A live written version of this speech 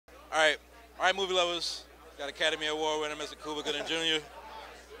All right, movie lovers. Got Academy Award winner, Mr. Cuba Gooding Jr.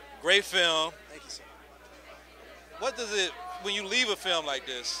 Great film. Thank you, sir. What does it, when you leave a film like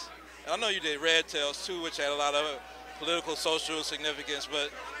this, and I know you did Red Tails too, which had a lot of political, social significance,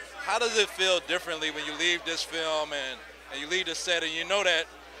 but how does it feel differently when you leave this film and you leave the set and you know that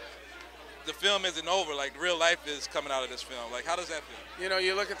the film isn't over, like real life is coming out of this film? Like, how does that feel? You know,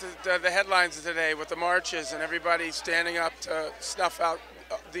 you look at the headlines of today with the marches and everybody standing up to snuff out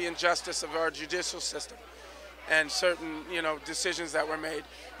the injustice of our judicial system and certain, you know, decisions that were made.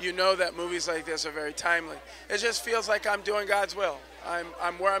 You know that movies like this are very timely. It just feels like I'm doing God's will.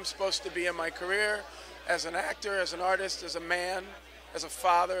 I'm where I'm supposed to be in my career, as an actor, as an artist, as a man, as a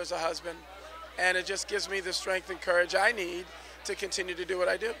father, as a husband, and it just gives me the strength and courage I need to continue to do what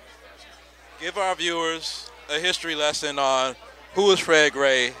I do. Give our viewers a history lesson on who was Fred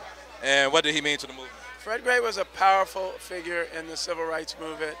Gray and what did he mean to the movement. Fred Gray was a powerful figure in the civil rights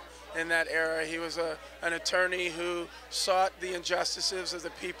movement in that era. He was an attorney who sought the injustices of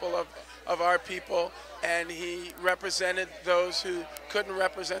the people, of our people, and he represented those who couldn't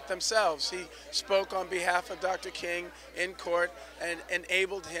represent themselves. He spoke on behalf of Dr. King in court and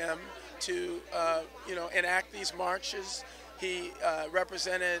enabled him to you know, enact these marches. He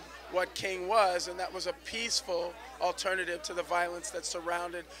represented what King was, and that was a peaceful alternative to the violence that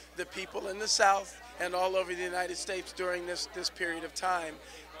surrounded the people in the South and all over the United States during this period of time.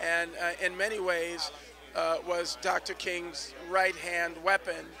 And in many ways was Dr. King's right-hand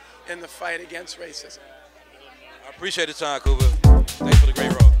weapon in the fight against racism. I appreciate the time, Cuba. Thanks for the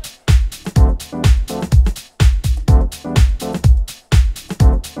great role.